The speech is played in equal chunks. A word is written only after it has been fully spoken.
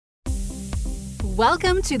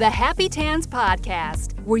Welcome to the Happy Tans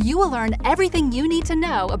Podcast, where you will learn everything you need to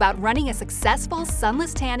know about running a successful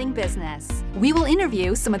sunless tanning business. We will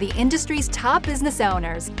interview some of the industry's top business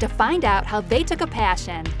owners to find out how they took a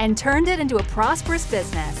passion and turned it into a prosperous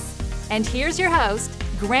business. And here's your host,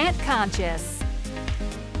 Grant Conscious.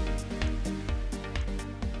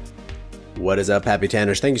 What is up, Happy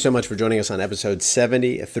Tanners? Thank you so much for joining us on episode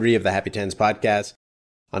 73 of the Happy Tans Podcast.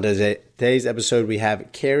 On today's episode, we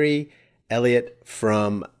have Keri Elliott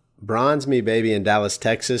from Bronze Me Baby in Dallas,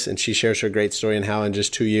 Texas, and she shares her great story and how in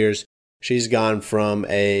just 2 years, she's gone from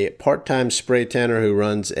a part-time spray tanner who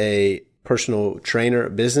runs a personal trainer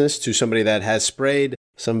business to somebody that has sprayed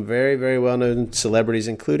some very, very well-known celebrities,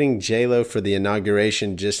 including J-Lo for the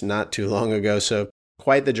inauguration just not too long ago. So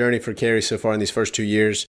quite the journey for Keri so far in these first 2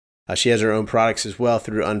 years. She has her own products as well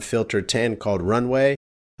through Unfiltered Tan called Runway.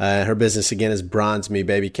 Her business, again, is Bronze Me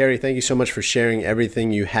Baby. Keri, thank you so much for sharing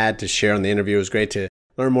everything you had to share on the interview. It was great to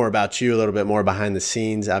learn more about you, a little bit more behind the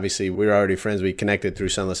scenes. Obviously, we were already friends. We connected through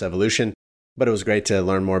Sunless Evolution, but it was great to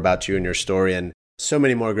learn more about you and your story and so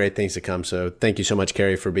many more great things to come. So thank you so much,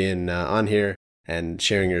 Keri, for being on here and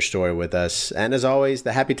sharing your story with us. And as always,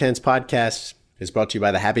 the Happy Tans Podcast is brought to you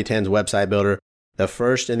by the Happy Tans Website Builder, the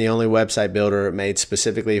first and the only website builder made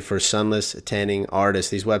specifically for sunless tanning artists.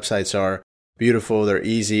 These websites are beautiful. They're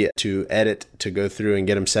easy to edit, to go through and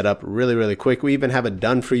get them set up really, really quick. We even have a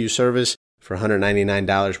done-for-you service for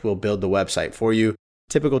 $199. We'll build the website for you.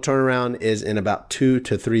 Typical turnaround is in about 2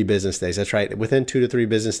 to 3 business days. That's right. Within 2 to 3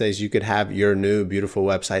 business days, you could have your new beautiful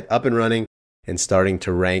website up and running and starting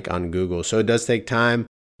to rank on Google. So it does take time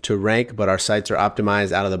to rank, but our sites are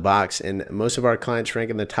optimized out of the box, and most of our clients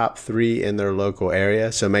rank in the top 3 in their local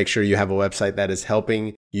area. So make sure you have a website that is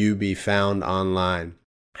helping you be found online.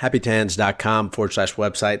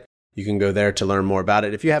 happytans.com/website. You can go there to learn more about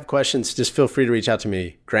it. If you have questions, just feel free to reach out to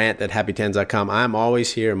me, grant@happytans.com. I'm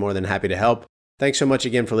always here, more than happy to help. Thanks so much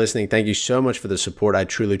again for listening. Thank you so much for the support. I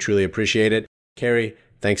truly, truly appreciate it. Keri,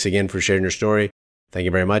 thanks again for sharing your story. Thank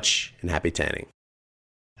you very much, and happy tanning.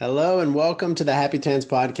 Hello, and welcome to the Happy Tans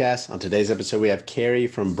Podcast. On today's episode, we have Keri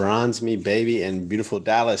from Bronze Me Baby in beautiful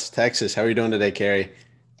Dallas, Texas. How are you doing today, Keri?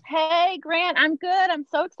 Hey, Grant, I'm good. I'm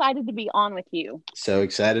so excited to be on with you. So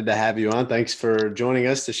excited to have you on. Thanks for joining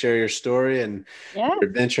us to share your story and your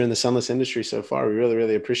adventure in the sunless industry so far. We really,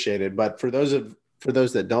 really appreciate it. But for those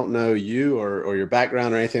that don't know you or your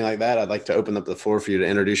background or anything like that, I'd like to open up the floor for you to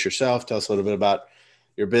introduce yourself. Tell us a little bit about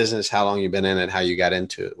your business, how long you've been in it, how you got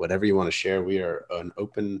into it, whatever you want to share. We have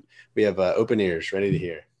open ears, ready to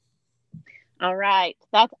hear. All right.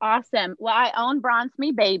 That's awesome. Well, I own Bronze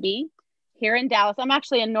Me Baby here in Dallas. I'm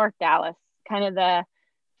actually in North Dallas, kind of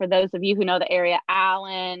for those of you who know the area,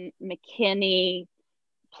 Allen, McKinney,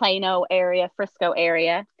 Plano area, Frisco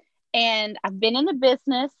area. And I've been in the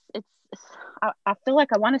business. I feel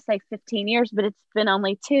like I want to say 15 years, but it's been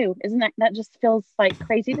only 2. Isn't that just feels like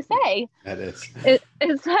crazy to say? That is.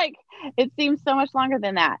 It's like, it seems so much longer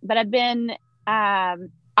than that. But I've been, I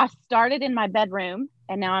started in my bedroom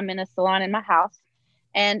and now I'm in a salon in my house.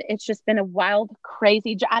 And it's just been a wild,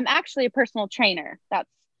 crazy job. I'm actually a personal trainer.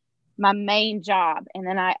 That's my main job. And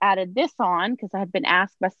then I added this on because I had been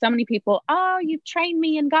asked by so many people, oh, you've trained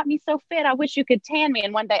me and got me so fit. I wish you could tan me.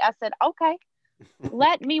 And one day I said, okay,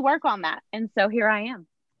 let me work on that. And so here I am.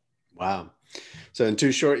 Wow. So in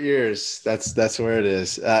 2 short years, that's where it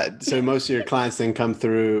is. So most of your clients then come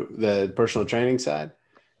through the personal training side?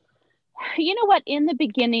 You know what? In the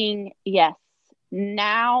beginning, yes.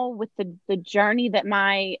 Now with the journey that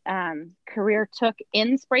my career took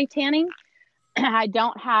in spray tanning, I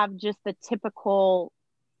don't have just the typical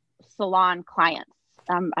salon clients.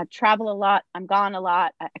 I travel a lot. I'm gone a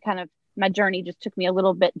lot. My journey just took me a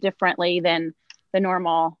little bit differently than the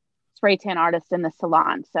normal spray tan artist in the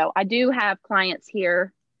salon. So I do have clients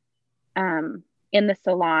here in the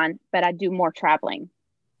salon, but I do more traveling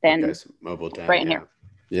than mobile tan. Right in here.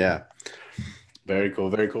 Yeah. Very cool.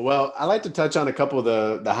 Very cool. Well, I like to touch on a couple of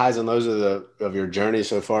the highs and lows of your journey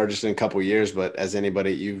so far, just in a couple of years. But as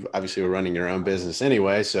anybody, you obviously were running your own business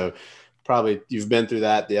anyway. So probably you've been through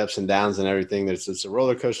that, the ups and downs and everything. It's a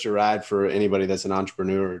roller coaster ride for anybody that's an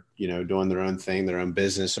entrepreneur, doing their own thing, their own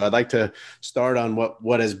business. So I'd like to start on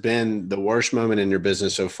what has been the worst moment in your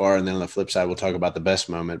business so far. And then on the flip side, we'll talk about the best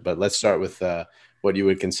moment. But let's start with what you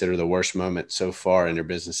would consider the worst moment so far in your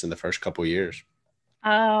business in the first couple of years.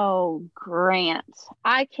 Oh, Grant,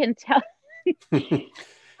 I can tell.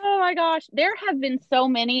 Oh my gosh, there have been so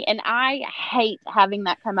many, and I hate having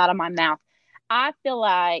that come out of my mouth. I feel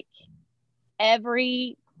like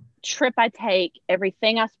every trip I take,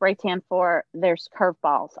 everything I spray tan for, there's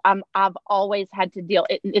curveballs. I've always had to deal.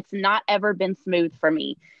 It's not ever been smooth for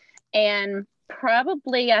me. And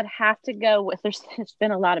Probably I'd have to go with, there's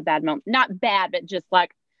been a lot of bad moments, not bad, but just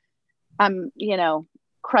like I'm,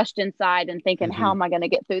 crushed inside and thinking, how am I going to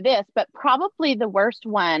get through this? But probably the worst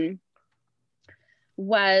one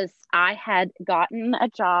was I had gotten a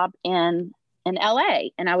job in LA,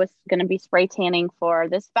 and I was going to be spray tanning for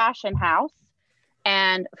this fashion house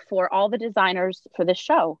and for all the designers for this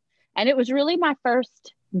show. And it was really my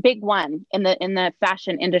first big one in the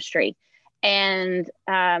fashion industry. And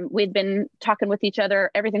we'd been talking with each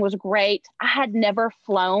other. Everything was great. I had never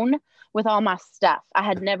flown with all my stuff. I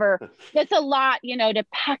had never, it's a lot, to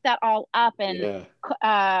pack that all up. And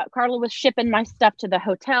Carla was shipping my stuff to the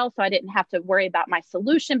hotel, so I didn't have to worry about my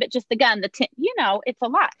solution, but just the gun, it's a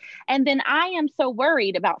lot. And then I am so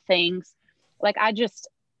worried about things. Like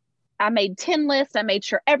I made 10 lists. I made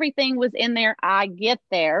sure everything was in there. I get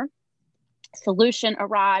there, solution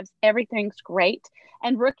arrives, everything's great.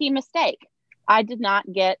 And rookie mistake, I did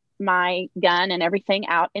not get my gun and everything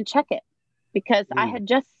out and check it because I had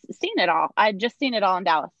just seen it all. I had just seen it all in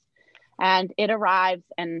Dallas, and it arrives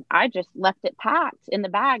and I just left it packed in the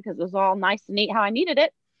bag because it was all nice and neat how I needed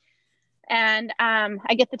it. And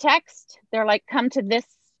I get the text. They're like, come to this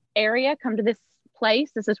area, come to this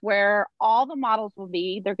place. This is where all the models will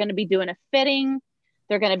be. They're going to be doing a fitting.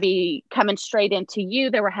 They're going to be coming straight into you.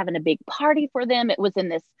 They were having a big party for them. It was in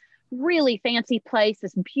this really fancy place,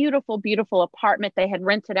 this beautiful, beautiful apartment. They had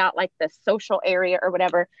rented out like the social area or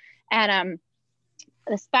whatever. And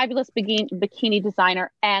this fabulous bikini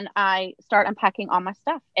designer. And I start unpacking all my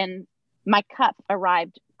stuff, and my cup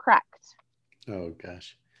arrived cracked. Oh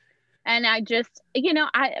gosh. And I just,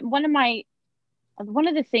 one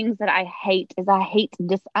of the things that I hate is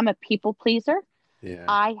I'm a people pleaser. Yeah.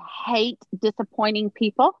 I hate disappointing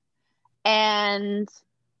people. And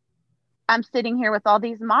I'm sitting here with all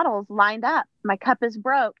these models lined up. My cup is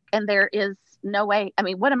broke and there is no way. I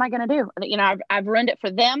mean, what am I going to do? I've ruined it for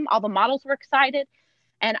them. All the models were excited.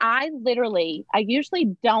 And I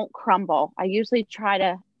usually don't crumble.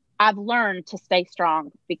 I've learned to stay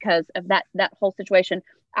strong because of that whole situation.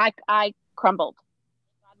 I crumbled.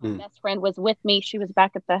 My best friend was with me. She was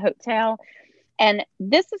back at the hotel. And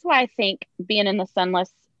this is why I think being in the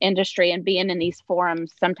sunless industry and being in these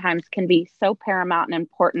forums sometimes can be so paramount and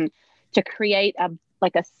important to create a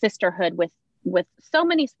sisterhood with so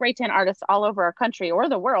many spray tan artists all over our country or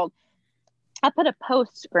the world. I put a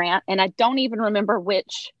post, Grant, and I don't even remember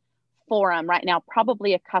which forum right now,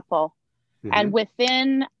 probably a couple. And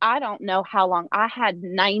within, I don't know how long, I had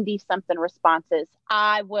 90 something responses.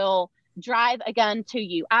 I will drive a gun to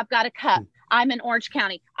you. I've got a cup. I'm in Orange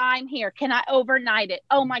County. I'm here. Can I overnight it?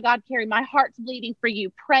 Oh my God, Keri, my heart's bleeding for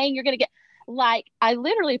you. Praying you're going to get, I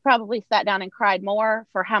literally probably sat down and cried more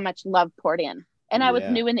for how much love poured in. And I was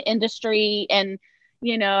new in the industry, and,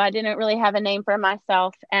 I didn't really have a name for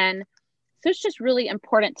myself. And so it's just really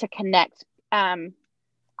important to connect.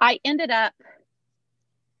 I ended up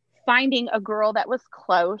finding a girl that was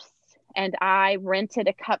close, and I rented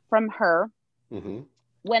a cup from her.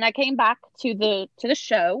 When I came back to the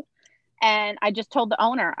show, and I just told the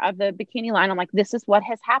owner of the bikini line, I'm like, this is what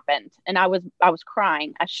has happened. And I was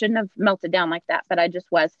crying. I shouldn't have melted down like that, but I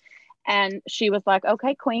just was. And she was like,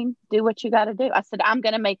 okay, queen, do what you got to do. I said, I'm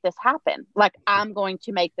going to make this happen. I'm going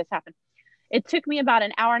to make this happen. It took me about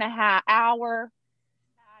an hour and a half,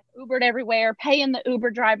 Ubered everywhere, paying the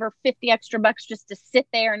Uber driver 50 extra bucks just to sit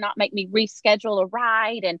there and not make me reschedule a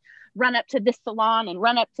ride and run up to this salon and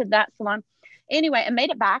run up to that salon. Anyway, I made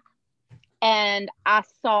it back, and I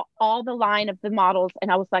saw all the line of the models,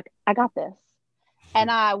 and I was like, I got this. And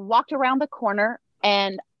I walked around the corner,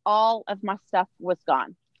 and all of my stuff was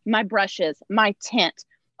gone. My brushes, my tint,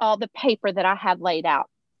 all the paper that I had laid out,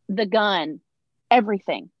 the gun,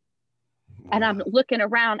 everything. Wow. And I'm looking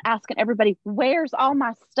around asking everybody, where's all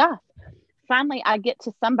my stuff? Finally, I get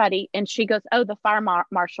to somebody, and she goes, oh, the fire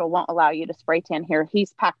marshal won't allow you to spray tan here.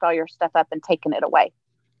 He's packed all your stuff up and taken it away.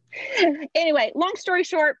 Anyway, long story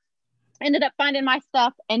short, ended up finding my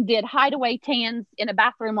stuff and did hideaway tans in a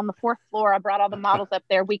bathroom on the 4th floor. I brought all the models up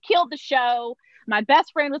there. We killed the show. My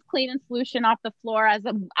best friend was cleaning solution off the floor as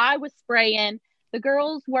I was spraying. The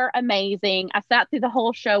girls were amazing. I sat through the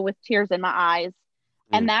whole show with tears in my eyes.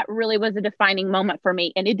 And that really was a defining moment for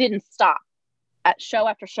me. And it didn't stop. At show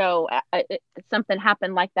after show, something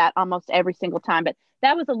happened like that almost every single time. But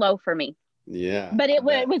that was a low for me. Yeah. But it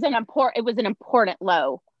was an important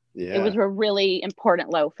low. Yeah. It was a really important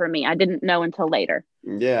low for me. I didn't know until later.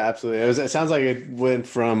 Yeah, absolutely. It sounds like it went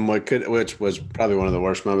from which was probably one of the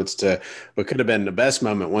worst moments to what could have been the best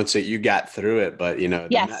moment once you got through it. But,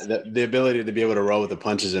 yes. the ability to be able to roll with the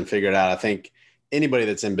punches and figure it out. I think anybody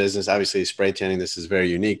that's in business, obviously spray tanning, this is very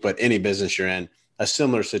unique, but any business you're in, a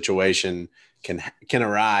similar situation can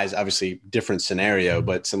arise, obviously different scenario,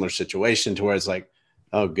 but similar situation to where it's like,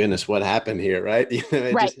 oh goodness, what happened here? Right.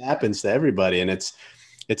 It Right. just happens to everybody. And it's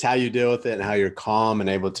how you deal with it and how you're calm and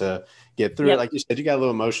able to get through it. Like you said, you got a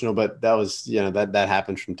little emotional, but that was, that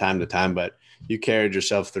happens from time to time, but you carried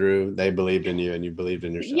yourself through. They believed in you and you believed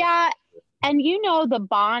in yourself. Yeah. And the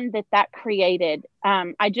bond that created.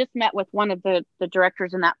 I just met with one of the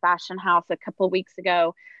directors in that fashion house a couple of weeks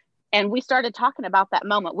ago, and we started talking about that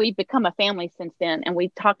moment. We've become a family since then, and we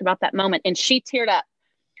talked about that moment, and she teared up.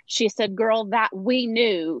 She said, girl, that we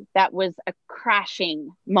knew that was a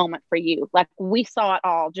crashing moment for you. Like we saw it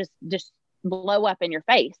all just blow up in your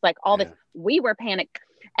face. Like all this, we were panicked.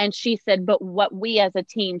 And she said, but what we as a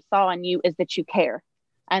team saw in you is that you care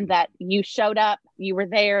and that you showed up, you were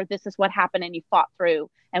there. This is what happened and you fought through.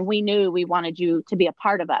 And we knew we wanted you to be a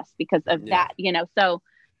part of us because of that, so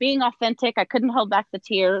being authentic, I couldn't hold back the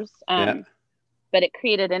tears, but it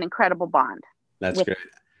created an incredible bond. That's great.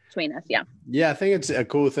 Between us. Yeah. Yeah. I think it's a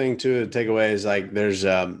cool thing too, to take away is like, there's,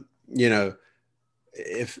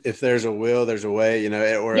 if there's a will, there's a way,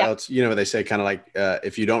 or else, they say kind of like,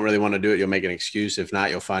 if you don't really want to do it, you'll make an excuse. If not,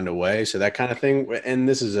 you'll find a way. So that kind of thing. And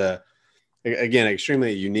this is again,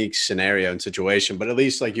 extremely unique scenario and situation, but at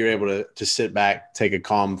least like you're able to sit back, take a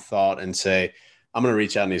calm thought and say, I'm going to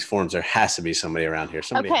reach out in these forums. There has to be somebody around here.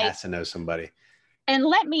 Somebody has to know somebody. And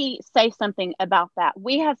let me say something about that.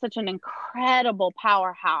 We have such an incredible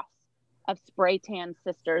powerhouse of spray tan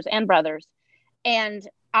sisters and brothers. And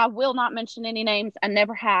I will not mention any names. I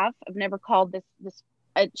never have. I've never called this.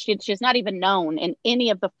 She's not even known in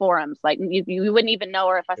any of the forums. Like you wouldn't even know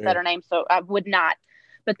her if I said her name. So I would not.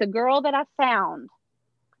 But the girl that I found,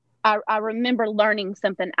 I remember learning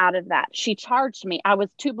something out of that. She charged me. I was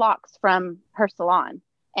 2 blocks from her salon.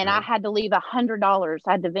 And I had to leave $100.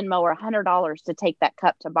 I had to Venmo her $100 to take that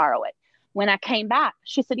cup to borrow it. When I came back,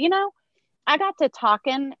 she said, I got to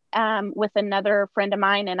talking with another friend of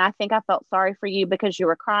mine, and I think I felt sorry for you because you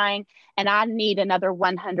were crying, and I need another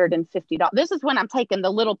 $150. This is when I'm taking the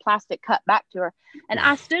little plastic cup back to her. And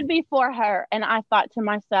I stood before her, and I thought to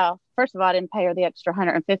myself, first of all, I didn't pay her the extra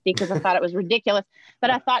 $150 because I thought it was ridiculous.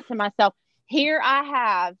 But I thought to myself, here I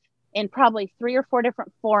have in probably 3 or 4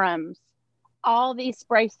 different forums, all these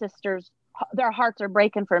spray sisters, their hearts are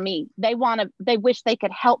breaking for me. They wish they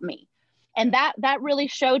could help me. And that really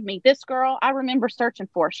showed me this girl. I remember searching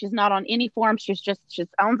for her. She's not on any forum. She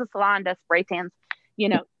owns a salon, does spray tans.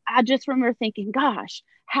 I just remember thinking, gosh,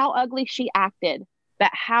 how ugly she acted,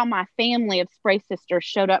 but how my family of spray sisters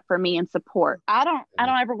showed up for me in support. I don't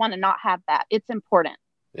ever want to not have that. It's important.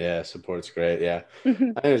 Yeah. Support's great. Yeah. I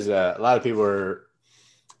think there's a lot of people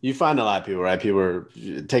you find a lot of people, right? People are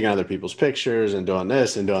taking other people's pictures and doing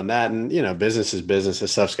this and doing that. And, business is business.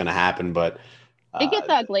 This stuff's going to happen, but it gets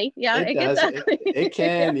ugly. Yeah. It gets ugly. It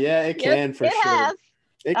can. Yeah, it can for sure. Has.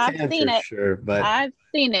 I've seen it. Sure. But I've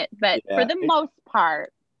seen it. But for the most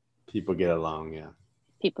part, people get along. Yeah.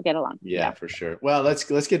 People get along. Yeah, for sure. Well, let's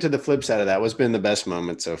get to the flip side of that. What's been the best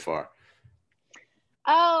moment so far?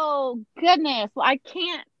 Oh, goodness. Well, I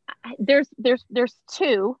can't. There's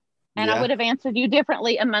 2. And I would have answered you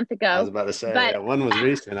differently a month ago. I was about to say, one was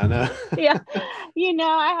recent, I know. Yeah.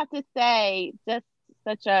 I have to say, just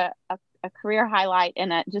such a career highlight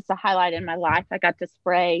and just a highlight in my life. I got to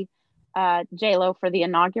spray J-Lo for the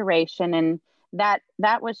inauguration. And that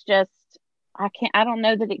was just, I don't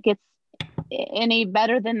know that it gets any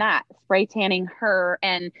better than that, spray tanning her.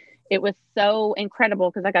 And it was so incredible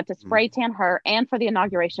because I got to spray tan her and for the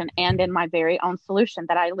inauguration and in my very own solution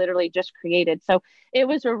that I literally just created. So it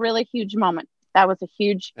was a really huge moment. That was a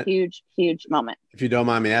huge, huge, huge moment. If you don't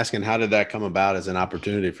mind me asking, how did that come about as an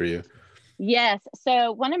opportunity for you? Yes.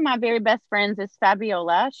 So one of my very best friends is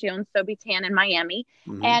Fabiola. She owns Sobe Tan in Miami.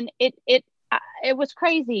 And it was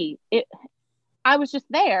crazy. I was just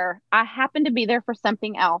there. I happened to be there for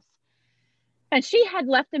something else. And she had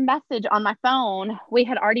left a message on my phone. We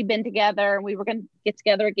had already been together. We were going to get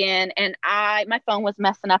together again. And my phone was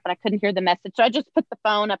messing up and I couldn't hear the message. So I just put the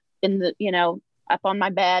phone up in the, up on my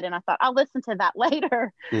bed. And I thought, I'll listen to that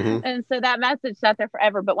later. And so that message sat there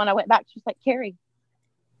forever. But when I went back, she was like, Keri,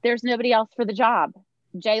 there's nobody else for the job.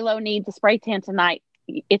 J-Lo needs a spray tan tonight.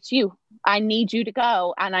 It's you. I need you to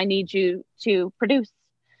go and I need you to produce.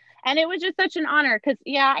 And it was just such an honor because,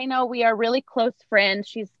 I know we are really close friends.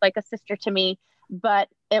 She's like a sister to me, but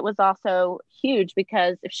it was also huge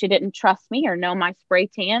because if she didn't trust me or know my spray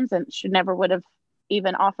tans, and she never would have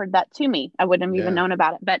even offered that to me. I wouldn't have even known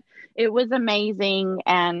about it, but it was amazing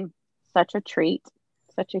and such a treat,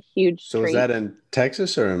 such a huge treat. So was that in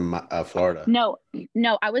Texas or in Florida? No,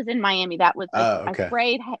 I was in Miami. That was, I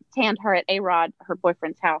sprayed, tanned her at A-Rod, her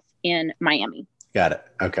boyfriend's house in Miami. Got it.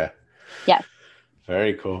 Okay. Yes.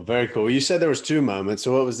 Very cool. Very cool. You said there was two moments.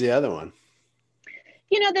 So what was the other one?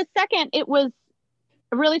 The second, it was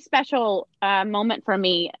a really special moment for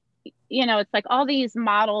me. It's like all these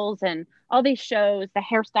models and all these shows, the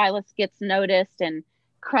hairstylist gets noticed and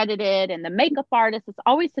credited, and the makeup artist. It's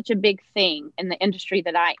always such a big thing in the industry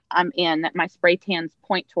that I'm in, that my spray tans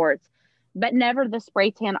point towards, but never the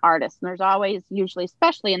spray tan artist. And there's always, usually,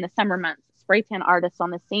 especially in the summer months, spray tan artists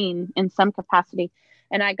on the scene in some capacity.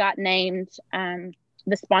 And I got named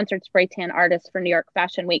the sponsored spray tan artist for New York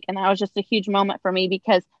Fashion Week. And that was just a huge moment for me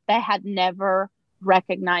because they had never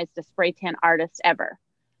recognized a spray tan artist ever.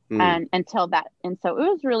 And until that. And so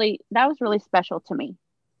that was really special to me.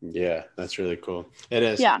 Yeah, that's really cool. It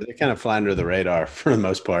is. Yeah. They kind of fly under the radar for the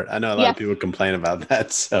most part. I know a lot of people complain about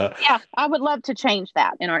that. So yeah, I would love to change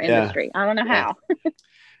that in our industry. I don't know how.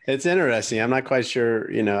 It's interesting. I'm not quite sure,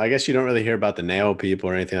 I guess you don't really hear about the nail people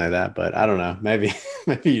or anything like that, but I don't know. Maybe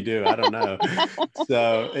you do. I don't know.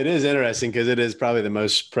 So it is interesting because it is probably the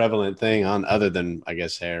most prevalent thing on other than, I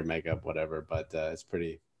guess, hair, makeup, whatever, but it's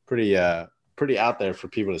pretty out there for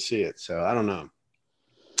people to see it. So I don't know.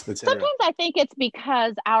 Sometimes I think it's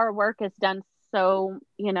because our work is done so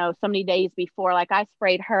many days before. Like I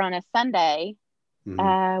sprayed her on a Sunday.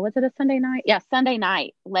 Was it a Sunday night? Yeah, Sunday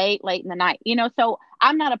night, late in the night. So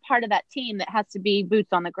I'm not a part of that team that has to be boots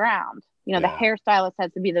on the ground. The hairstylist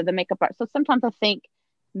has to be there, the makeup artist. So sometimes I think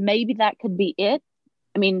maybe that could be it.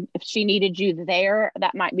 I mean, if she needed you there,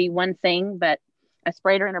 that might be one thing, but I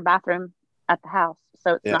sprayed her in her bathroom at the house.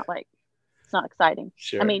 So it's not like, it's not exciting.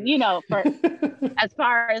 Sure. I mean, for as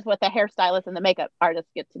far as what the hairstylist and the makeup artist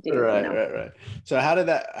get to do. Right. So how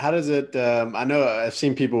does it, I know I've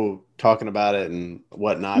seen people talking about it and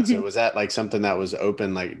whatnot. So was that like something that was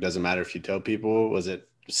open? Like, it doesn't matter if you tell people, was it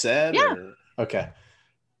said? Yeah. Okay.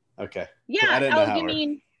 Yeah. So I didn't know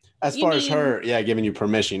how as far as her, giving you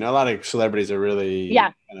permission, a lot of celebrities are really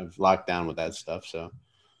kind of locked down with that stuff. So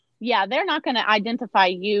yeah, they're not going to identify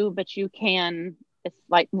you, but you can. It's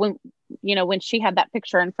like when she had that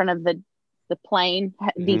picture in front of the plane,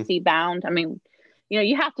 DC bound. I mean,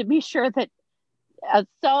 you have to be sure that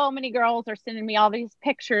so many girls are sending me all these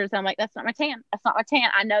pictures. I'm like, that's not my tan. That's not my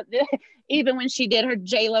tan. I know even when she did her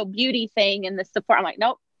JLo beauty thing and the support, I'm like,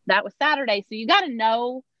 nope, that was Saturday. So you got to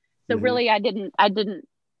know. So really, I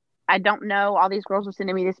don't know. All these girls were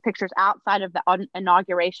sending me these pictures outside of the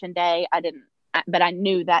inauguration day. But I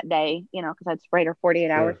knew that day, because I'd sprayed her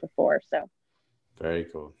 48 hours before. So. Very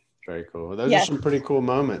cool. Well, those are some pretty cool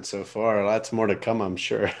moments so far. Lots more to come, I'm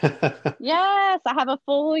sure. Yes, I have a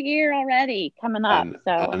full year already coming up.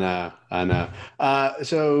 I know.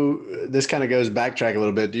 So this kind of goes backtrack a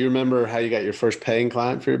little bit. Do you remember how you got your first paying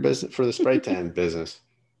client for your business, for the spray tan business?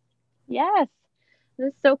 Yes. This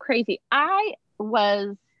is so crazy. I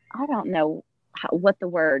don't know what the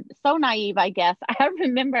word, so naive, I guess. I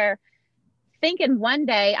remember thinking one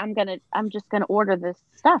day I'm just gonna order this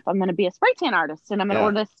stuff. I'm gonna be a spray tan artist and I'm gonna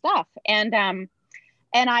order this stuff. And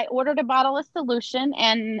I ordered a bottle of solution,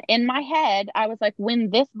 and in my head I was like,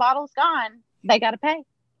 when this bottle's gone, they gotta pay.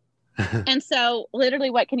 And so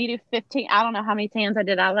literally, what can you do? 15, I don't know how many tans I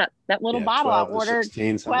did out of that little bottle. I ordered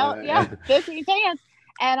 16, 12, 15 tans.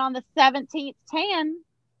 And on the 17th tan,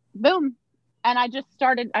 boom. And I just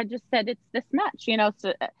said, it's this much,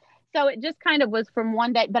 So it just kind of was from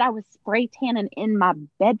one day, but I was spray tanning in my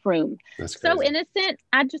bedroom. That's crazy. So innocent.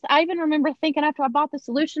 I even remember thinking after I bought the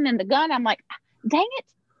solution and the gun, I'm like, dang it.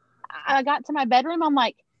 I got to my bedroom. I'm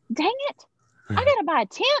like, dang it. I got to buy a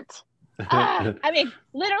tent. I mean,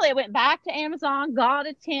 literally I went back to Amazon, got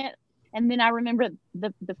a tent. And then I remember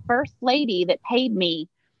the first lady that paid me,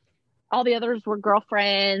 all the others were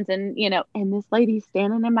girlfriends and this lady's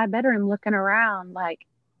standing in my bedroom looking around like,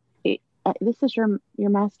 this is your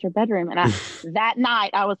master bedroom. And that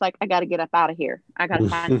night I was like, I got to get up out of here. I got to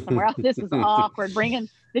find somewhere else. This is awkward, bringing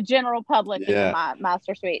the general public into my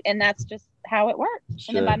master suite. And that's just how it worked. Sure.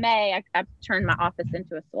 And then by May, I turned my office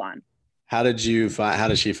into a salon. How did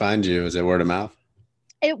she find you? Was it word of mouth?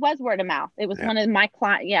 It was word of mouth. It was one of my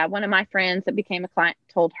one of my friends that became a client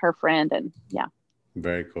told her friend, and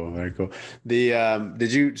Very cool. So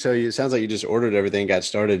it sounds like you just ordered everything, got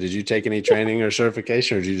started. Did you take any training or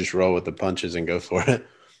certification, or did you just roll with the punches and go for it?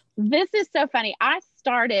 This is so funny. I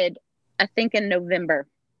started, I think, in November,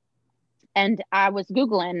 and I was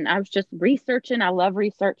Googling. I was just researching. I love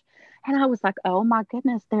research. And I was like, oh my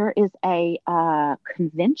goodness, there is a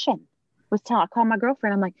convention. I called my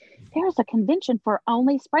girlfriend. I'm like, there's a convention for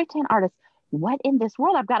only spray tan artists. What in this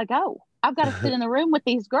world? I've got to go. I've got to sit in the room with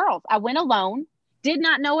these girls. I went alone. Did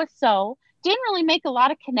not know a soul. Didn't really make a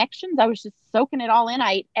lot of connections. I was just soaking it all in.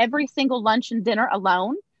 I ate every single lunch and dinner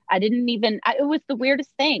alone. I didn't even, it was the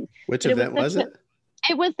weirdest thing. Which event was it?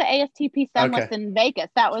 It was the ASTP Sunless in Vegas.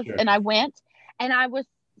 That was, and I went and I was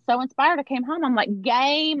so inspired. I came home. I'm like,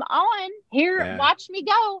 game on here. Watch me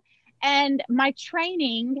go. And my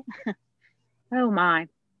training, oh my,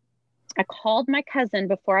 I called my cousin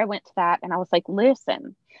before I went to that. And I was like,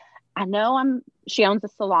 listen, I know she owns a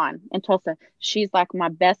salon in Tulsa. She's like my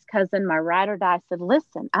best cousin, my ride or die. I said,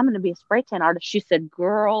 listen, I'm going to be a spray tan artist. She said,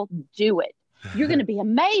 girl, do it. You're going to be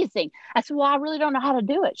amazing. I said, well, I really don't know how to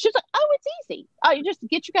do it. She's like, oh, it's easy. Oh, you just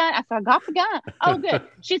get your gun. I said, I got the gun. Oh, good.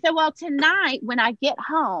 She said, well, tonight when I get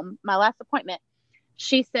home, my last appointment,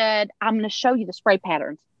 she said, I'm going to show you the spray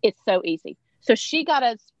patterns. It's so easy. So she got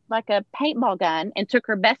a paintball gun and took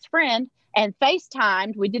her best friend and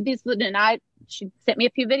FaceTimed. We did these, and she sent me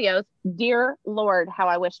a few videos. Dear Lord, how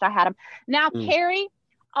I wished I had them. Now, Keri,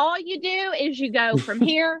 all you do is you go from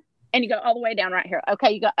here and you go all the way down right here.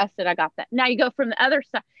 Okay, you go. I said, I got that. Now you go from the other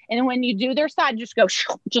side. And then when you do their side, just go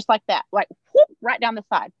just like that, like whoop, right down the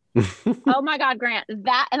side. Oh my God, Grant,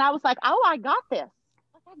 that. And I was like, oh, I got this.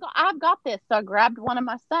 I've got this. So I grabbed one of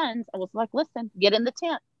my sons. I was like, listen, get in the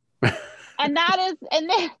tent. And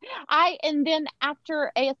then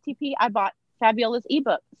after ASTP, I bought Fabiola's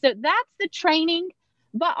ebook. So that's the training,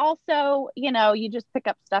 but also, you just pick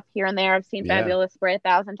up stuff here and there. I've seen Fabiola spray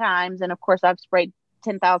 1,000 times. And of course I've sprayed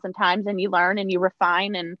 10,000 times, and you learn and you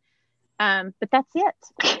refine, and but that's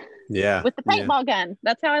it. Yeah. With the paintball gun.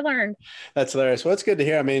 That's how I learned. That's hilarious. Well, it's good to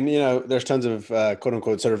hear. I mean, there's tons of quote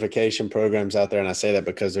unquote certification programs out there. And I say that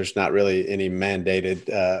because there's not really any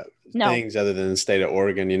mandated things other than the state of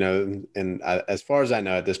Oregon, and as far as I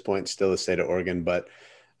know at this point, still the state of Oregon, but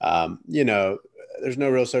there's no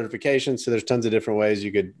real certification. So there's tons of different ways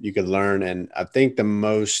you could learn. And I think the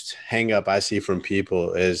most hang up I see from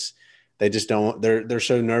people is they just they're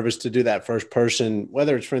so nervous to do that first person,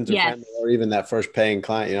 whether it's friends or family or even that first paying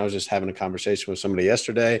client. I was just having a conversation with somebody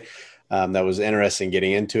yesterday that was interested in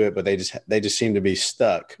getting into it, but they just seem to be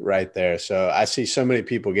stuck right there. So I see so many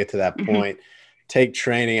people get to that point, take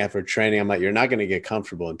training after training. I'm like, you're not going to get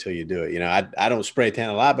comfortable until you do it. I don't spray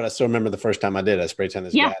tan a lot, but I still remember the first time I did. I spray tan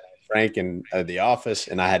this guy, Frank, in the office,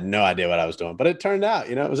 and I had no idea what I was doing, but it turned out,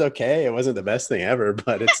 it was okay. It wasn't the best thing ever,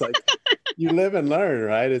 but it's like, you live and learn,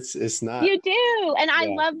 right? It's not. You do. And I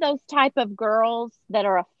love those type of girls that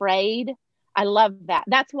are afraid. I love that.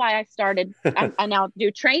 That's why I started, I now do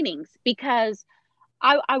trainings, because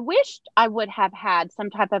I wished I would have had some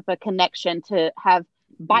type of a connection to have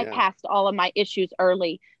bypassed all of my issues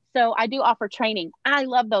early. So I do offer training. I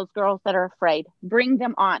love those girls that are afraid. Bring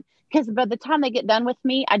them on. Because by the time they get done with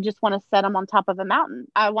me, I just want to set them on top of a mountain.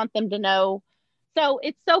 I want them to know. So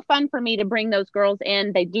it's so fun for me to bring those girls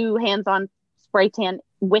in. They do hands-on spray tan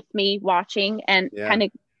with me watching, and kind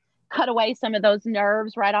of cut away some of those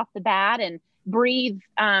nerves right off the bat, and breathe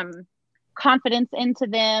confidence into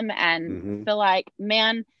them, and feel like,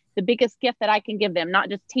 man, the biggest gift that I can give them, not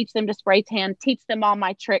just teach them to spray tan, teach them all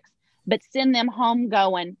my tricks, but send them home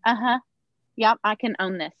going, yep, I can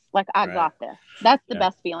own this. Like, I got this. That's the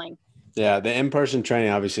best feeling. Yeah, the in-person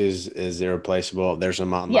training obviously is irreplaceable. There's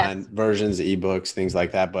some online versions, ebooks, things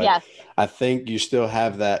like that. But I think you still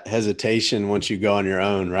have that hesitation once you go on your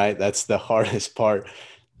own, right? That's the hardest part.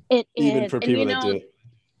 It even is. For people that do it.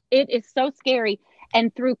 It is so scary.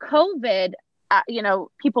 And through COVID,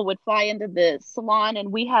 people would fly into the salon,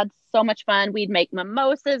 and we had so much fun. We'd make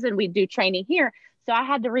mimosas and we'd do training here. So I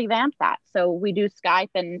had to revamp that. So we do Skype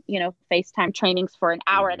and, FaceTime trainings for an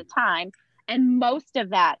hour at a time. And most of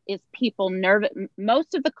that is people nervous.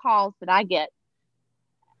 Most of the calls that I get,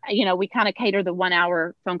 we kind of cater the 1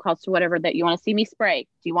 hour phone calls to whatever that you want to see me spray.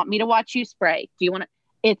 Do you want me to watch you spray? Do you want to?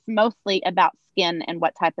 It's mostly about skin and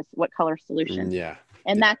what color solution. Yeah.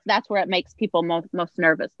 And that's where it makes people most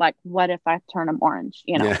nervous. Like, what if I turn them orange?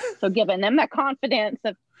 So giving them that confidence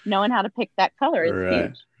of knowing how to pick that color is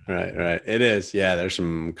huge. Right. It is. Yeah. There's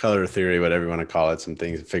some color theory, whatever you want to call it, some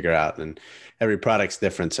things to figure out, and every product's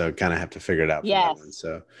different. So kind of have to figure it out. Yes.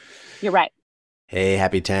 So you're right. Hey,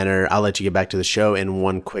 Happy Tanner. I'll let you get back to the show in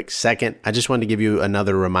one quick second. I just wanted to give you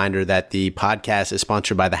another reminder that the podcast is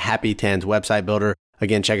sponsored by the Happy Tans website builder.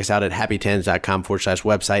 Again, check us out at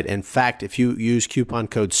happytans.com/website. In fact, if you use coupon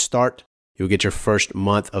code START, you'll get your first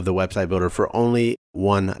month of the website builder for only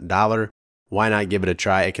 $1. Why not give it a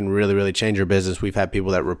try? It can really, really change your business. We've had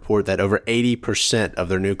people that report that over 80% of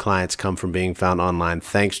their new clients come from being found online,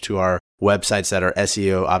 thanks to our websites that are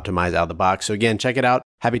SEO optimized out of the box. So again, check it out,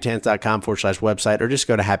 happytans.com/website, or just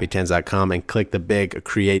go to happytans.com and click the big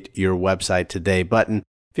Create Your Website Today button.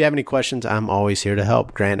 If you have any questions, I'm always here to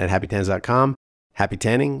help. Grant at happytans.com. Happy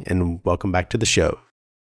tanning, and welcome back to the show.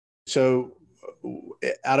 So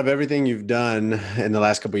out of everything you've done in the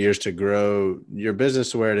last couple of years to grow your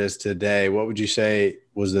business to where it is today, what would you say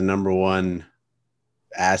was the number one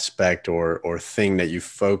aspect or thing that you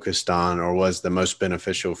focused on or was the most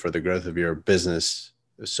beneficial for the growth of your business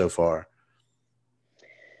so far?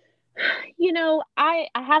 I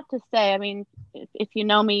have to say, I mean, if you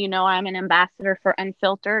know me, I'm an ambassador for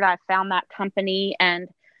Unfiltered. I found that company, and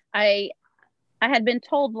I had been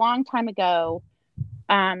told long time ago,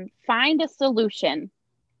 find a solution,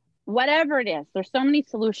 whatever it is. There's so many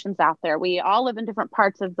solutions out there. We all live in different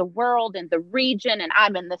parts of the world and the region, and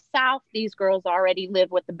I'm in the South. These girls already live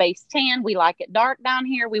with the base tan. We like it dark down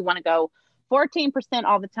here. We want to go 14%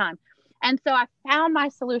 all the time. And so I found my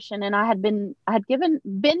solution, and I had been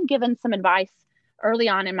given some advice early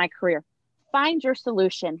on in my career. Find your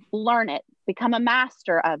solution, learn it, become a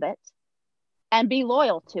master of it, and be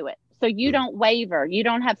loyal to it. So you don't waver. You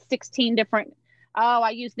don't have 16 different,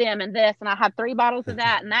 I use them and this, and I have 3 bottles of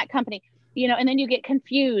that and that company, and then you get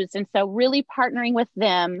confused. And so really partnering with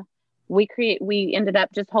them, we ended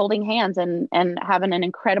up just holding hands and having an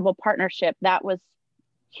incredible partnership. That was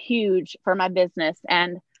huge for my business.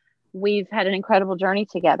 And we've had an incredible journey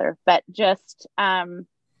together, but just,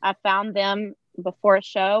 I found them before a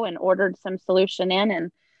show and ordered some solution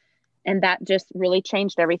in, and that just really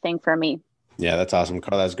changed everything for me. Yeah, that's awesome.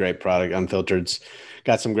 Carla's great product. Unfiltered's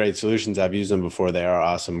got some great solutions. I've used them before. They are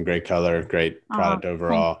awesome. Great color, great product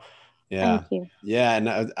overall. Yeah. Thank you. Yeah.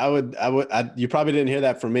 And you probably didn't hear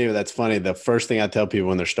that from me, but that's funny. The first thing I tell people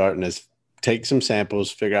when they're starting is take some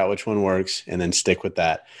samples, figure out which one works, and then stick with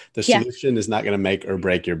that. The solution is not going to make or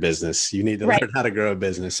break your business. You need to learn how to grow a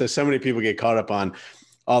business. So many people get caught up on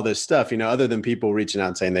all this stuff, other than people reaching out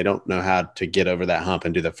and saying they don't know how to get over that hump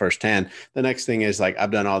and do the first 10. The next thing is like,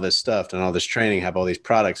 I've done all this stuff, done all this training, have all these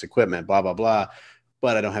products, equipment, blah, blah, blah,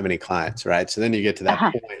 but I don't have any clients. Right. So then you get to that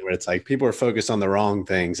point where it's like, people are focused on the wrong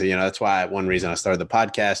things. That's why one reason I started the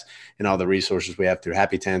podcast and all the resources we have through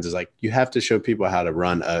Happy Tans is like, you have to show people how to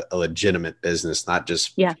run a legitimate business, not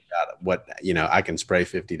just I can spray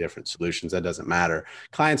 50 different solutions. That doesn't matter.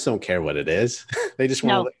 Clients don't care what it is. They just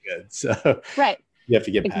want to look good. So you have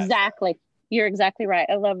to get past exactly. You're exactly right.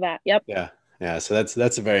 I love that. Yep. Yeah. Yeah. So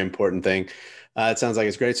that's a very important thing. It sounds like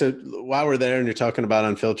it's great. So while we're there and you're talking about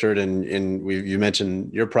Unfiltered and you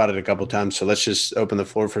mentioned your product a couple of times, so let's just open the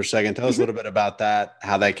floor for a second. Tell us a little bit about that,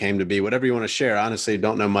 how that came to be, whatever you want to share. Honestly,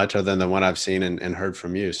 don't know much other than what I've seen and heard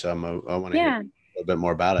from you. So I want to hear a little bit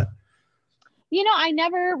more about it.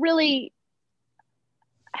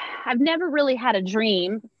 I've never really had a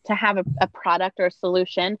dream to have a product or a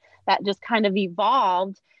solution. That just kind of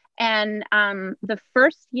evolved. And the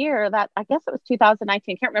first year that, I guess it was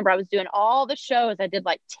 2019, I can't remember, I was doing all the shows. I did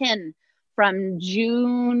like 10 from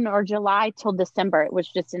June or July till December. It was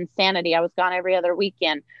just insanity. I was gone every other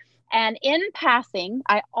weekend. And in passing,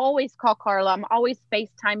 I always call Carla. I'm always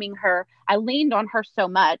FaceTiming her. I leaned on her so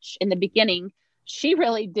much in the beginning. She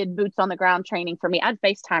really did boots on the ground training for me. I'd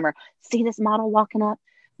FaceTime her. See this model walking up?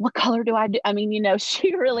 What color do I do? I mean,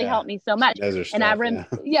 she really helped me so much. And I remember,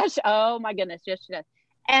 oh my goodness. Yes, she does.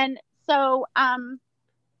 And so, I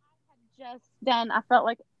felt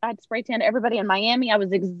like I'd spray tan everybody in Miami. I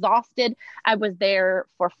was exhausted. I was there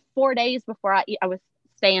for 4 days before I was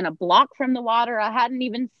staying a block from the water. I hadn't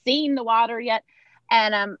even seen the water yet.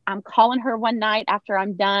 And I'm calling her one night after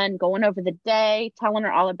I'm done, going over the day, telling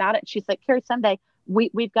her all about it. She's like, Keri, someday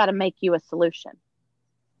we've got to make you a solution.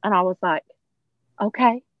 And I was like,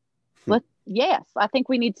 okay, yes, I think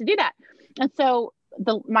we need to do that. And so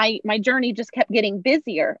my journey just kept getting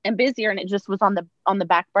busier and busier, and it just was on the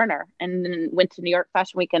back burner. And then went to New York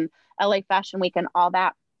Fashion Week and LA Fashion Week and all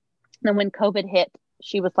that. And then when COVID hit,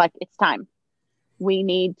 she was like, it's time. We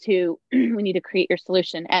need to create your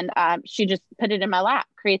solution. And she just put it in my lap,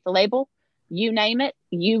 create the label, you name it,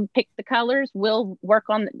 you pick the colors, we'll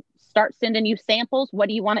start sending you samples. What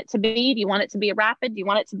do you want it to be? Do you want it to be a rapid? Do you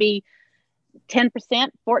want it to be 10%,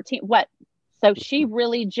 14, what? So she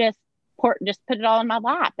really just put it all in my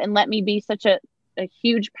lap and let me be such a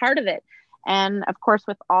huge part of it. And of course,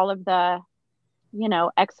 with all of the,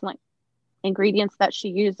 excellent ingredients that she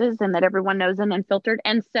uses and that everyone knows in Unfiltered.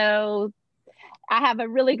 And so I have a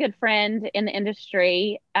really good friend in the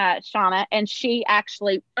industry, Shauna, and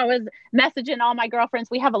I was messaging all my girlfriends.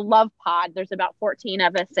 We have a love pod. There's about 14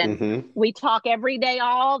 of us, and we talk every day,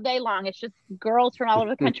 all day long. It's just girls from all over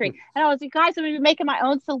the country. And I was like, guys, I'm going to be making my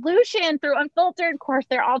own solution through Unfiltered. Of course,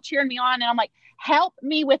 they're all cheering me on. And I'm like, help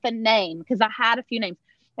me with a name, because I had a few names.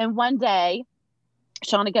 And one day,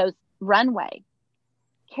 Shauna goes, Runway.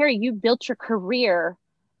 Keri, you built your career,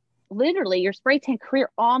 literally your spray tan career,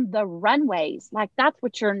 on the runways. Like, that's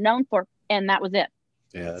what you're known for. And that was it.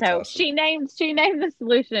 Yeah, that's So awesome. she named the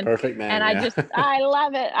solution, Perfect name. and Yeah. I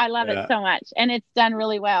love it. I love it Yeah. so much, and it's done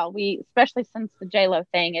really well. Especially since the JLo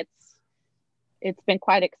thing, it's been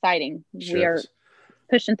quite exciting. We Sure. are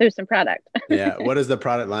pushing through some product. Yeah. What does the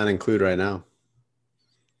product line include right now?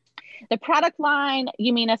 The product line,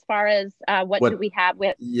 you mean as far as what do What? we have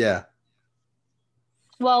with? Yeah.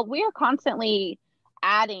 Well, we are constantly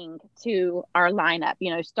adding to our lineup.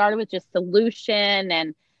 Started with just solution,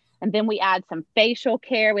 and then we add some facial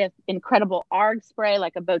care. We have incredible ARG spray,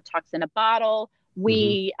 like a Botox in a bottle.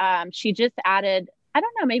 Hmm. She just added, I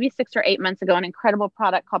don't know, maybe 6 or 8 months ago, an incredible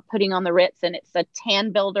product called Putting on the Ritz, and it's a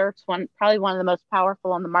tan builder. It's probably one of the most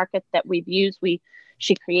powerful on the market that we've used.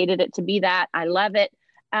 She created it to be that. I love it.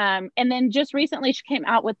 And then just recently, she came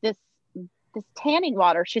out with this tanning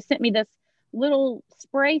water. She sent me this little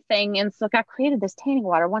spray thing, and so I created this tanning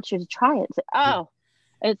water. I want you to try it. Oh,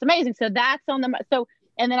 it's amazing. So that's on the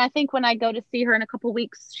and then I think when I go to see her in a couple of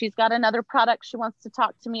weeks, she's got another product she wants to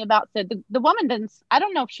talk to me about. So the woman doesn't. I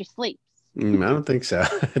don't know if she sleeps. I don't think so.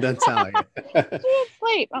 It doesn't sound like it. She didn't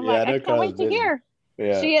sleep. I'm Yeah, like, I I know can't Carla's wait to busy. hear.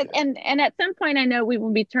 Yeah. She is, and at some point, I know we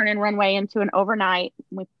will be turning Runway into an overnight.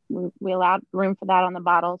 We allowed room for that on the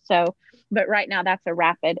bottle. So, but right now that's a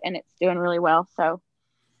rapid, and it's doing really well. So.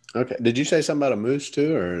 Okay. Did you say something about a mousse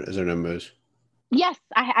too, or is there no mousse? Yes,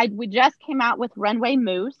 we just came out with Runway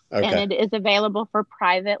Mousse, and Okay. it is available for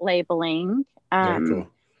private labeling. Very cool.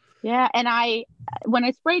 Yeah, and when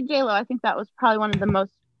I sprayed JLo, I think that was probably one of the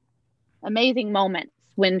most amazing moments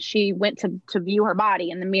when she went to view her body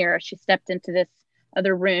in the mirror. She stepped into this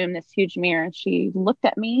other room, this huge mirror, and she looked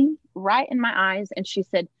at me right in my eyes, and she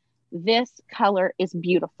said, "This color is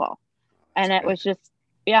beautiful." And it was just,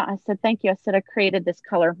 yeah, I said, "Thank you." I said, "I created this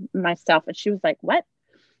color myself." And she was like, "What?"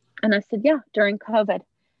 And I said, "Yeah, during COVID."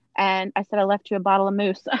 And I said, "I left you a bottle of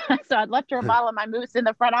mousse." So I'd left her a bottle of my mousse in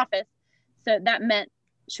the front office. So that meant,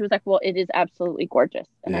 she was like, "Well, it is absolutely gorgeous."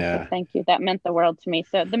 And I said, Yeah. "Thank you." That meant the world to me.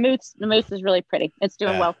 So the mousse is really pretty. It's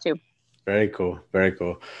doing Yeah. well too. Very cool. Very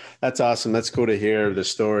cool. That's awesome. That's cool to hear the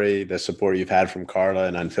story, the support you've had from Carla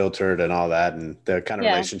and Unfiltered and all that, and the kind of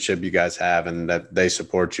Yeah. relationship you guys have, and that they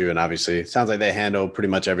support you. And obviously it sounds like they handle pretty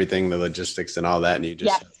much everything, the logistics and all that, and you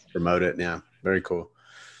just Yes. promote it. Yeah. Very cool.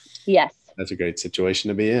 Yes. That's a great situation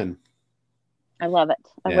to be in. I love it.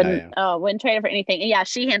 I Yeah. wouldn't trade it for anything. And yeah,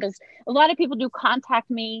 she handles, a lot of people do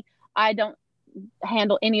contact me. I don't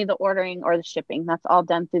handle any of the ordering or the shipping. That's all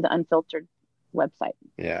done through the Unfiltered website.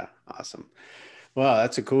 Yeah. Awesome. Well,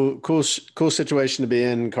 that's a cool situation to be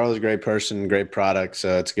in. Carla's a great person, great product.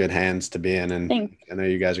 So it's good hands to be in. And Thanks. I know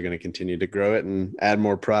you guys are going to continue to grow it and add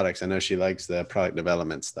more products. I know she likes the product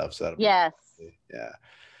development stuff. So that'll be Yes. fun. Yeah.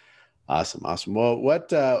 Awesome. Awesome. Well,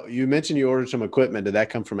 what, you mentioned you ordered some equipment. Did that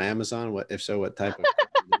come from Amazon? If so, what type of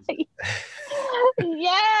equipment is it?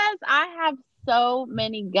 Yes, I have so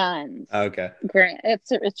many guns. Okay. Grant,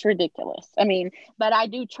 it's ridiculous. I mean, but I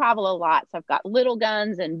do travel a lot, so I've got little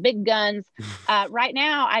guns and big guns. Right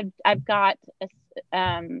now, I've got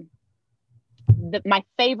my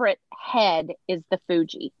favorite head is the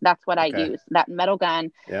Fuji. That's what I Okay. use. That metal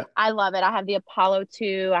gun. Yeah. I love it. I have the Apollo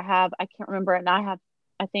 2. I can't remember it, and I have,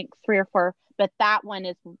 I think, 3 or 4. But that one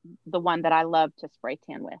is the one that I love to spray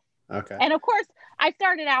tan with. Okay. And of course, I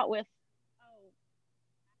started out with,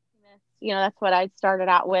 that's what I started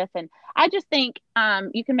out with. And I just think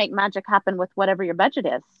you can make magic happen with whatever your budget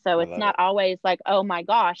is. So it's not always like, oh my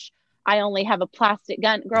gosh, I only have a plastic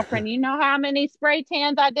gun. Girlfriend, you know how many spray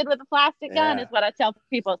tans I did with a plastic gun is what I tell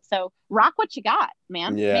people. So rock what you got,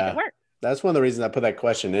 man. Yeah. Make it work. That's one of the reasons I put that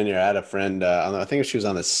question in here. I had a friend, I think she was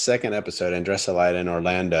on the second episode, Andressa in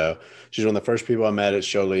Orlando. She's one of the first people I met at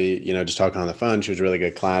Sholey, just talking on the phone. She was a really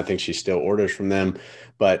good client. I think she still orders from them.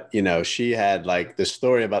 But, she had like this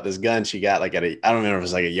story about this gun she got like I don't remember if it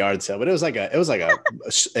was like a yard sale, but it was like a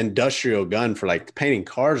industrial gun for like painting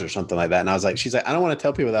cars or something like that. And I was like, she's like, I don't want to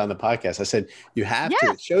tell people that on the podcast. I said, you have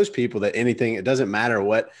to. It shows people that it doesn't matter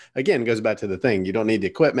what, again, it goes back to the thing. You don't need the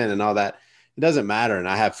equipment and all that. It doesn't matter. And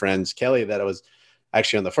I have friends, Kelly, that was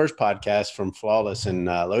actually on the first podcast from Flawless in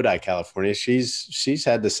Lodi, California. She's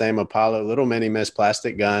had the same Apollo little mini miss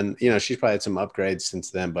plastic gun. She's probably had some upgrades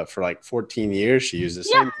since then, but for like 14 years, she used the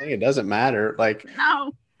same thing. It doesn't matter. Like,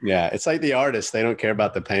 no. Yeah, it's like the artists. They don't care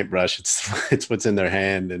about the paintbrush. It's what's in their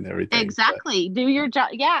hand and everything. Exactly. Do your job.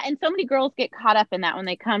 Yeah. And so many girls get caught up in that when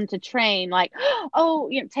they come to train, like, oh,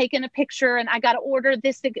 taking a picture and I got to order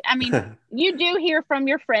this. I mean, you do hear from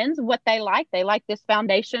your friends what they like. They like this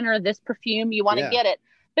foundation or this perfume. You want to get it.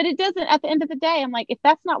 But it doesn't, at the end of the day, I'm like, if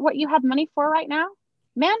that's not what you have money for right now,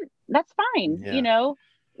 man, that's fine. Yeah.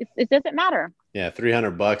 It doesn't matter. Yeah,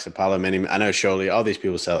 $300 Apollo Mini. I know surely all these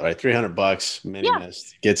people sell it, right? $300 mini Yeah,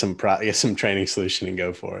 mist. Get some training solution and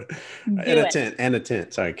go for it. And do a it. tent. And a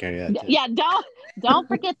tent. Sorry, Carrie. Yeah, tent. Yeah, don't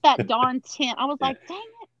forget that darn tent. I was Yeah. like, dang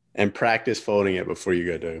it. And practice folding it before you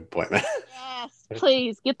go to an appointment. Yes,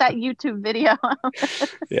 please get that YouTube video.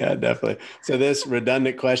 Yeah, definitely. So this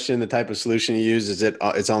redundant question, the type of solution you use, is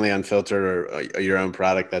it's only unfiltered or your own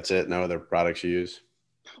product? That's it. No other products you use.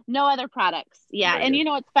 No other products. Yeah. Very And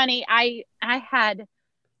good. it's funny. I had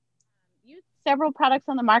used several products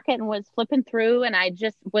on the market and was flipping through, and I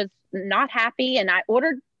just was not happy, and I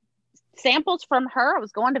ordered samples from her. I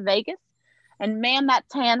was going to Vegas, and man, that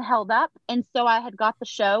tan held up. And so I had got the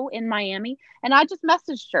show in Miami, and I just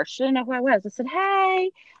messaged her. She didn't know who I was. I said,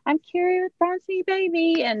 "Hey, I'm Keri with Bronzy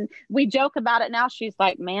Baby." And we joke about it now. She's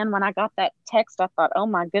like, "Man, when I got that text, I thought, oh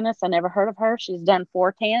my goodness, I never heard of her. She's done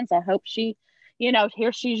 4 tans. I hope she,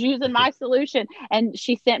 here she's using my solution." And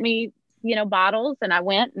she sent me, bottles, and I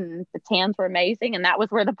went, and the tans were amazing. And that was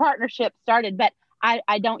where the partnership started. But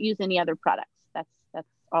I don't use any other products. That's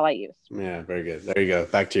all I use. Yeah, very good. There you go.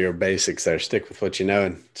 Back to your basics there. Stick with what you know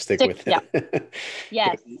and stick Stick, with yeah. it.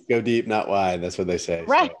 Yes. Go deep, not wide. That's what they say.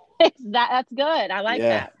 Right. So, That's good. I like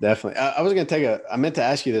yeah, that. definitely. I was going to I meant to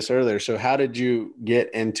ask you this earlier. So how did you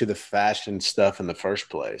get into the fashion stuff in the first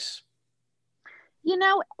place? When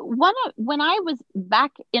I was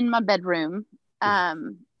back in my bedroom,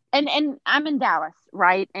 and I'm in Dallas,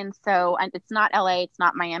 right? And so, and it's not LA, it's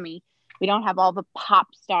not Miami. We don't have all the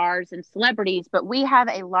pop stars and celebrities, but we have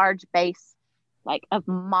a large base like of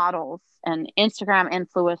models and Instagram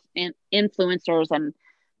influencers and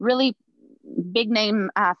really big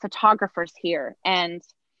name photographers here. And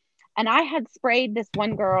I had sprayed this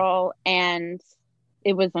one girl, and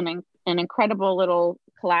it was an incredible little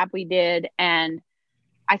collab we did. And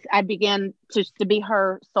I began to be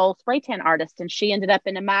her sole spray tan artist, and she ended up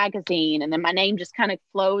in a magazine. And then my name just kind of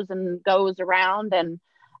flows and goes around. And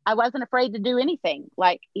I wasn't afraid to do anything.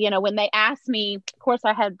 Like, when they asked me, of course,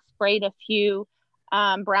 I had sprayed a few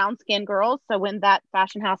brown skin girls. So when that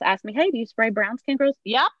fashion house asked me, "Hey, do you spray brown skin girls?"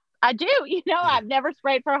 Yep, I do. I've never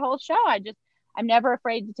sprayed for a whole show. I'm never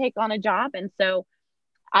afraid to take on a job. And so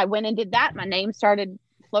I went and did that. My name started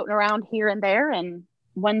floating around here and there, and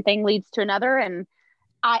one thing leads to another. And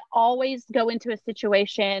I always go into a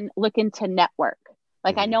situation looking to network.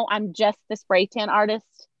 Like, I know I'm just the spray tan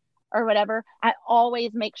artist or whatever. I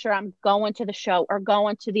always make sure I'm going to the show or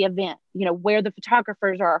going to the event, where the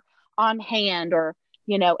photographers are on hand, or,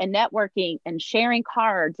 and networking and sharing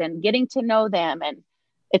cards and getting to know them. And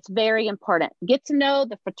it's very important. Get to know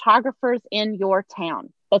the photographers in your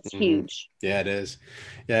town. That's huge. Yeah, it is.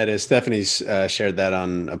 Yeah, it is. Stephanie's shared that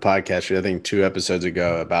on a podcast, I think 2 episodes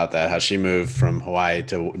ago, about that, how she moved from Hawaii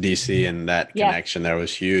to DC, and that connection there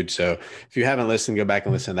was huge. So if you haven't listened, go back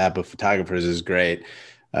and listen to that. But photographers is great.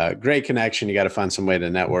 Great connection. You got to find some way to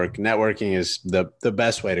network. Networking is the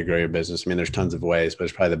best way to grow your business. I mean, there's tons of ways, but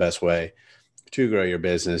it's probably the best way to grow your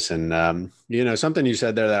business. And, something you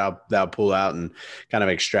said there that I'll pull out and kind of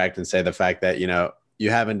extract and say the fact that, you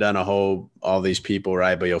haven't done all these people,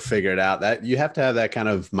 right? But you'll figure it out. That you have to have that kind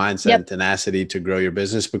of mindset and tenacity to grow your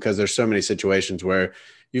business, because there's so many situations where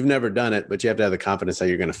you've never done it, but you have to have the confidence that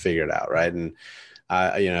you're going to figure it out. Right. And,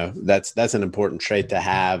 that's an important trait to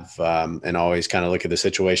have, and always kind of look at the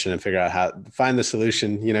situation and figure out how to find the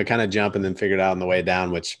solution, kind of jump and then figure it out on the way down,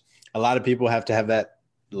 which a lot of people have to have that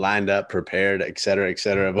lined up, prepared, et cetera, et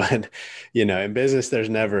cetera. But, in business, there's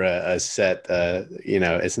never a set,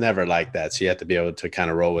 it's never like that. So you have to be able to kind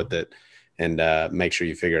of roll with it and make sure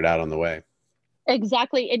you figure it out on the way.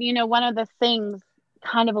 Exactly. And, one of the things,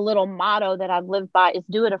 kind of a little motto that I've lived by, is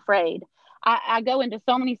do it afraid. I go into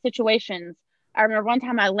so many situations. I remember one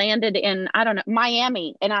time I landed in, I don't know,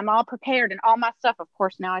 Miami, and I'm all prepared and all my stuff. Of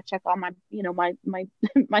course, now I check all my, my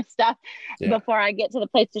my stuff before I get to the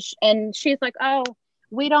place. And she's like, "Oh,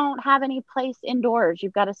 we don't have any place indoors.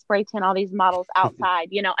 You've got to spray tan all these models outside,"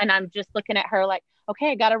 and I'm just looking at her like,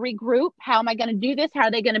 okay, I got to regroup. How am I going to do this? How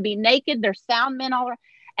are they going to be naked? There's sound men all around.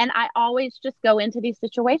 And I always just go into these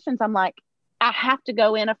situations. I'm like, I have to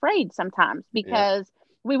go in afraid sometimes, because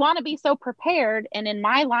we want to be so prepared. And in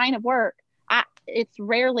my line of work,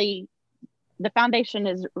 the foundation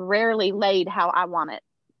is rarely laid how I want it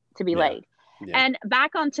to be laid. Yeah. And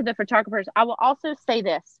back onto the photographers, I will also say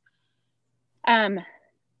this.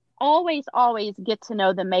 Always get to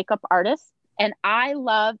know the makeup artist. And I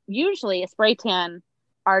love, usually a spray tan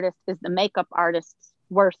artist is the makeup artist's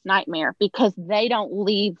worst nightmare, because they don't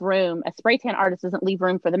leave room. A spray tan artist doesn't leave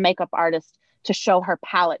room for the makeup artist to show her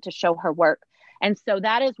palette, to show her work. And so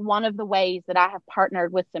that is one of the ways that I have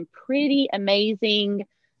partnered with some pretty amazing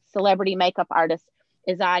celebrity makeup artists.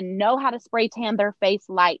 is I know how to spray tan their face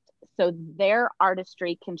light so their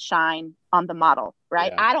artistry can shine on the model,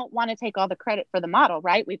 right? Yeah. I don't want to take all the credit for the model,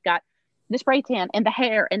 right? We've got the spray tan and the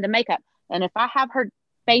hair and the makeup. And if I have her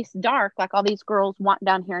face dark, like all these girls want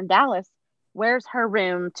down here in Dallas, where's her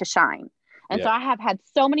room to shine? And so I have had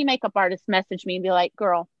so many makeup artists message me and be like,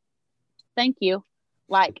 girl, thank you.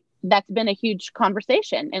 Like, that's been a huge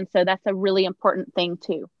conversation. And so that's a really important thing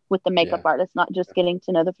too with the makeup artists, not just getting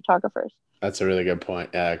to know the photographers. That's a really good point.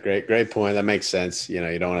 Yeah, great point. That makes sense. You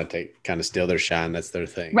don't want to kind of steal their shine. That's their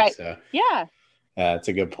thing. Right. So yeah. That's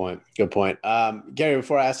a good point. Good point. Keri,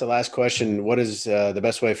 before I ask the last question, what is the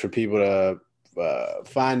best way for people to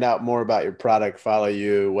find out more about your product, follow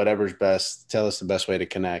you, whatever's best? Tell us the best way to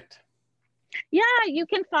connect. Yeah, you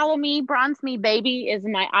can follow me. Bronze Me Baby is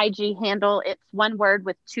my IG handle. It's one word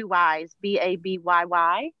with 2 Y's,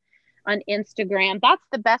 BABYY on Instagram. That's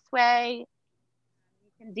the best way.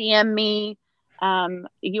 You can DM me.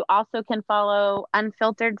 You also can follow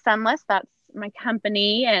Unfiltered Sunless. That's my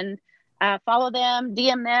company, and follow them,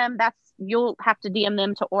 DM them. You'll have to DM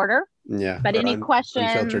them to order. Yeah. But any questions?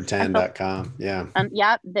 Unfilteredtan.com. Yeah.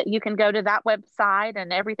 That you can go to that website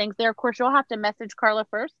and everything's there. Of course, you'll have to message Carla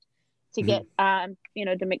first to get,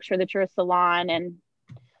 to make sure that you're a salon and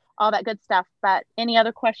all that good stuff. But any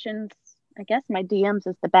other questions? I guess my DMs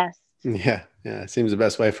is the best. Yeah. It seems the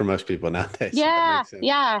best way for most people nowadays.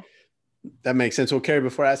 Yeah. That makes sense. Well, Keri,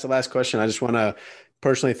 before I ask the last question, I just want to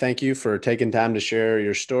personally thank you for taking time to share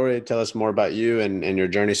your story. Tell us more about you and your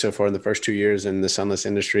journey so far in the first 2 years in the sunless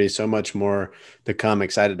industry. So much more to come.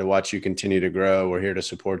 Excited to watch you continue to grow. We're here to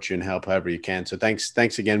support you and help however you can. So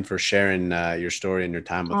thanks again for sharing your story and your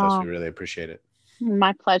time with us. We really appreciate it.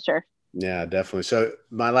 My pleasure. Yeah, definitely. So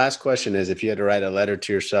my last question is, if you had to write a letter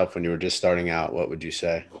to yourself when you were just starting out, what would you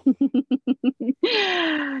say?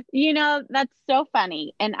 That's so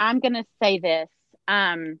funny. And I'm going to say this.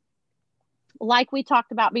 Like we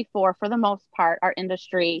talked about before, for the most part, our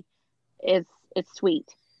industry is sweet.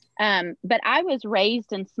 But I was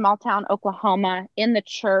raised in small town Oklahoma in the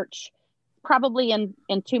church, probably in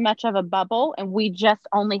too much of a bubble. And we just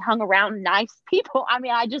only hung around nice people. I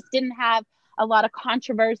mean, I just didn't have a lot of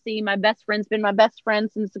controversy. My best friend's been my best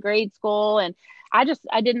friend since grade school. And I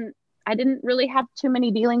didn't really have too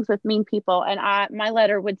many dealings with mean people. And my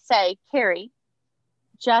letter would say, Keri,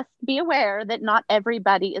 just be aware that not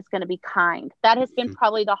everybody is going to be kind. That has been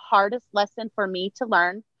probably the hardest lesson for me to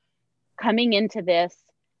learn coming into this.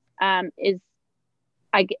 My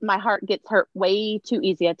heart gets hurt way too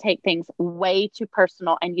easy. I take things way too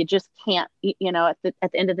personal, and you just can't, at the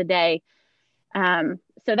end of the day.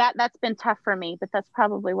 So that's been tough for me, but that's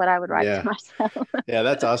probably what I would write to myself. Yeah,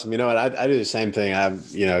 that's awesome. You know what? I do the same thing. I'm,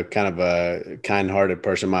 kind of a kind-hearted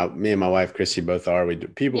person. Me and my wife, Christy, both are. We do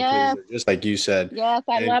people pleaser, just like you said. Yes,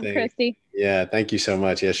 I love Christy. Yeah, thank you so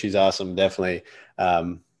much. Yeah, she's awesome. Definitely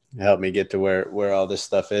helped me get to where all this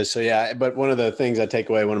stuff is. So yeah, but one of the things I take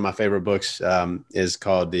away, one of my favorite books is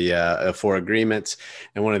called the 4 Agreements.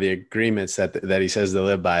 And one of the agreements that he says to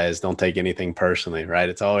live by is don't take anything personally, right?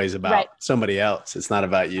 It's always about somebody else. It's not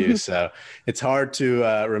about you. So it's hard to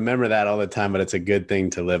remember that all the time, but it's a good thing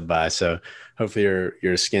to live by. So hopefully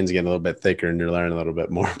your skin's getting a little bit thicker and you're learning a little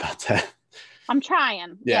bit more about that. I'm trying.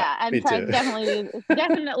 I'm trying.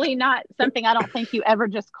 Definitely not something I don't think you ever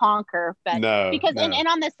just conquer. But and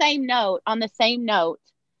on the same note,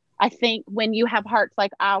 I think when you have hearts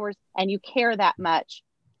like ours and you care that much,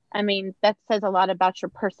 I mean, that says a lot about your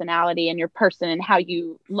personality and your person and how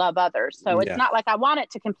you love others. So it's not like I want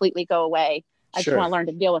it to completely go away. I just want to learn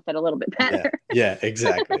to deal with it a little bit better. Yeah,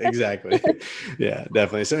 exactly. Yeah,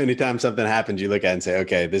 definitely. So anytime something happens, you look at it and say,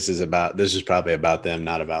 okay, this is probably about them,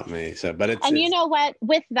 not about me. So, but you know what,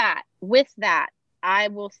 with that, I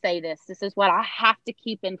will say this is what I have to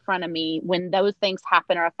keep in front of me when those things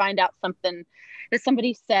happen, or I find out something that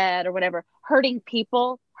somebody said or whatever. Hurting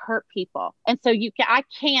people hurt people. And so I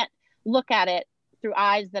can't look at it through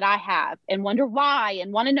eyes that I have and wonder why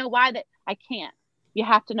and want to know why. That I can't. You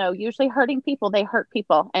have to know, usually hurting people, they hurt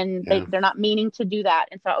people, and they're not meaning to do that.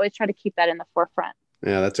 And so I always try to keep that in the forefront.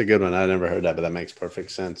 Yeah, that's a good one. I never heard that, but that makes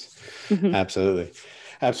perfect sense. Absolutely.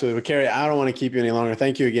 Well, Keri, I don't want to keep you any longer.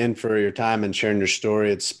 Thank you again for your time and sharing your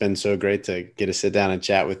story. It's been so great to get to sit down and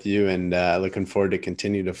chat with you, and looking forward to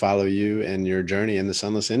continue to follow you and your journey in the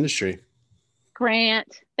sunless industry.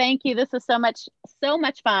 Grant, thank you. This is so much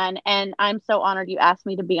fun. And I'm so honored you asked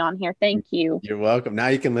me to be on here. Thank you. You're welcome. Now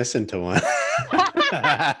you can listen to one.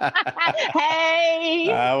 Hey.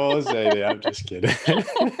 I won't say that. I'm just kidding.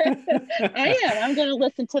 I am. I'm going to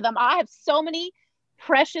listen to them. I have so many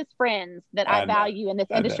precious friends that I value in this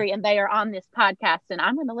industry, and they are on this podcast, and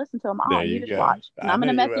I'm going to listen to them all. There You you just go. watch, and I'm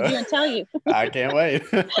going to message you and tell you. I can't wait.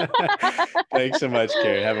 Thanks so much,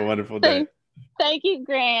 Keri. Have a wonderful day. Thank you,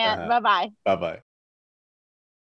 Grant. Bye-bye. Bye-bye.